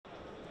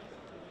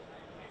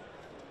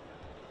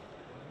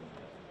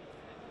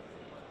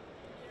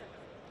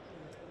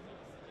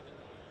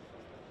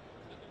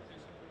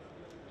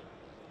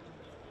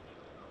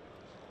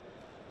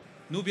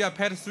Nubia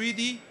Pad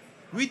 3D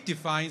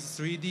redefines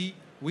 3D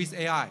with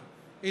AI.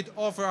 It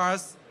offers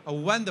us a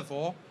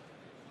wonderful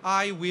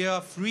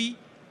eyewear-free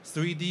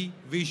 3D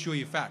visual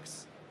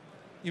effects,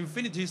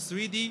 infinity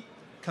 3D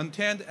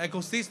content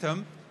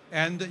ecosystem,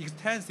 and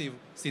extensive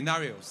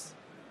scenarios.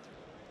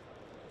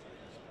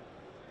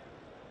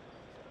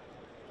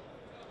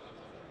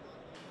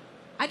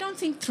 I don't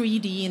think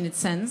 3D in its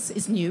sense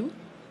is new,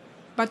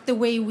 but the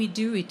way we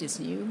do it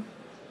is new.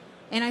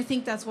 And I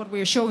think that's what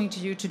we're showing to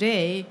you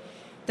today,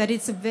 that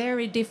it's a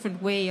very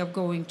different way of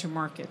going to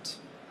market.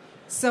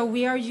 So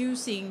we are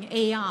using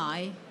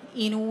AI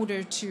in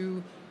order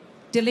to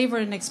deliver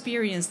an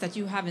experience that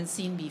you haven't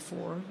seen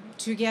before,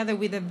 together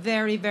with a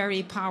very,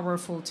 very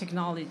powerful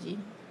technology.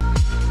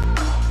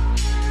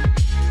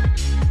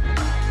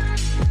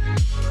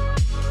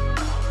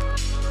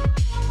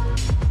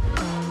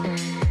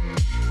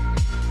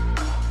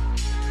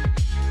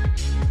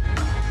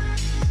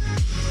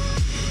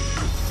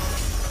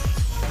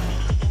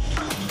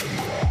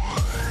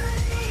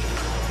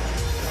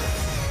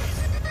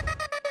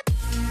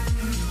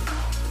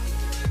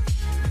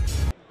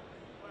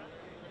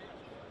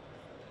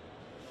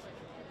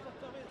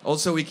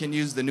 Also, we can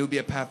use the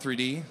Nubia Pad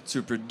 3D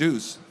to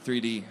produce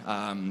 3D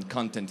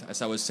content, as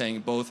I was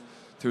saying, both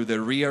through the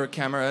rear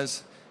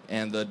cameras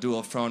and the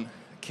dual front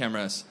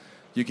cameras.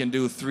 You can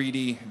do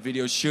 3D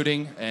video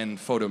shooting and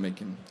photo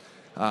making.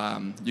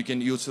 You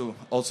can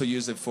also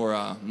use it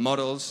for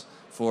models,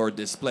 for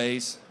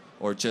displays,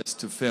 or just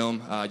to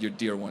film your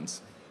dear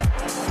ones.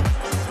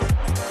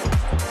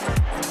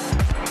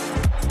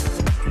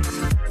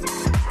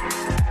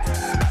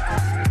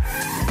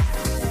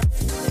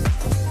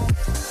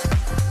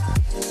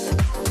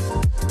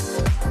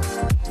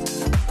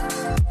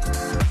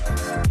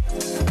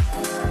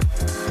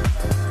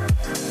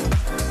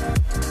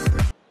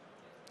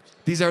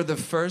 These are the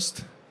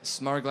first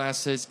smart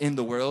glasses in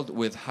the world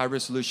with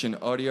high-resolution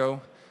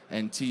audio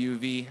and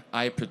TUV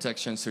eye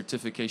protection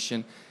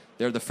certification.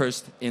 They're the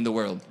first in the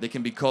world. They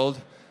can be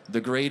called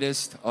the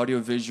greatest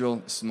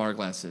audiovisual smart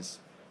glasses.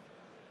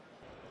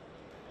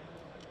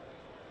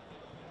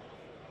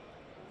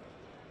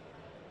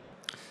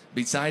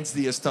 Besides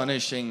the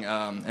astonishing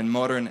and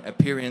modern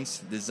appearance,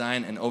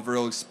 design, and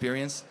overall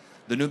experience,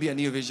 the Nubia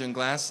Neo Vision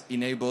glass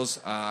enables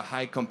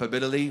high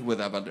compatibility with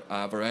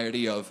a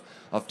variety of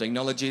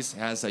technologies. It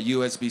has a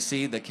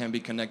USB-C that can be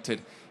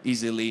connected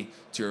easily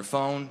to your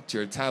phone, to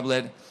your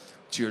tablet,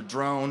 to your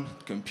drone,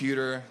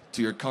 computer,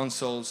 to your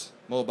consoles,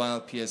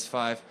 mobile,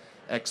 PS5,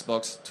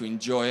 Xbox, to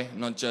enjoy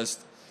not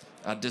just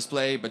a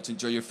display, but to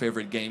enjoy your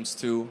favorite games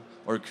too,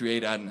 or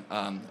create an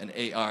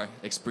AR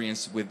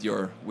experience with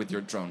your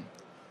drone.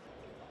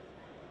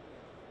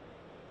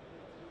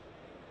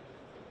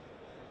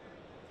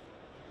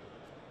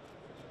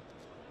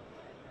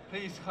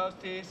 Please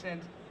hostess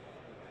and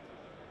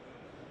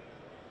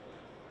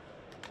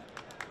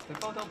the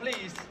photo,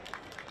 please.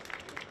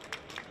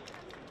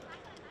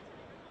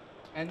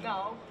 And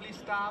now, please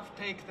staff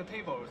take the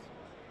tables,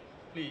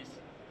 please.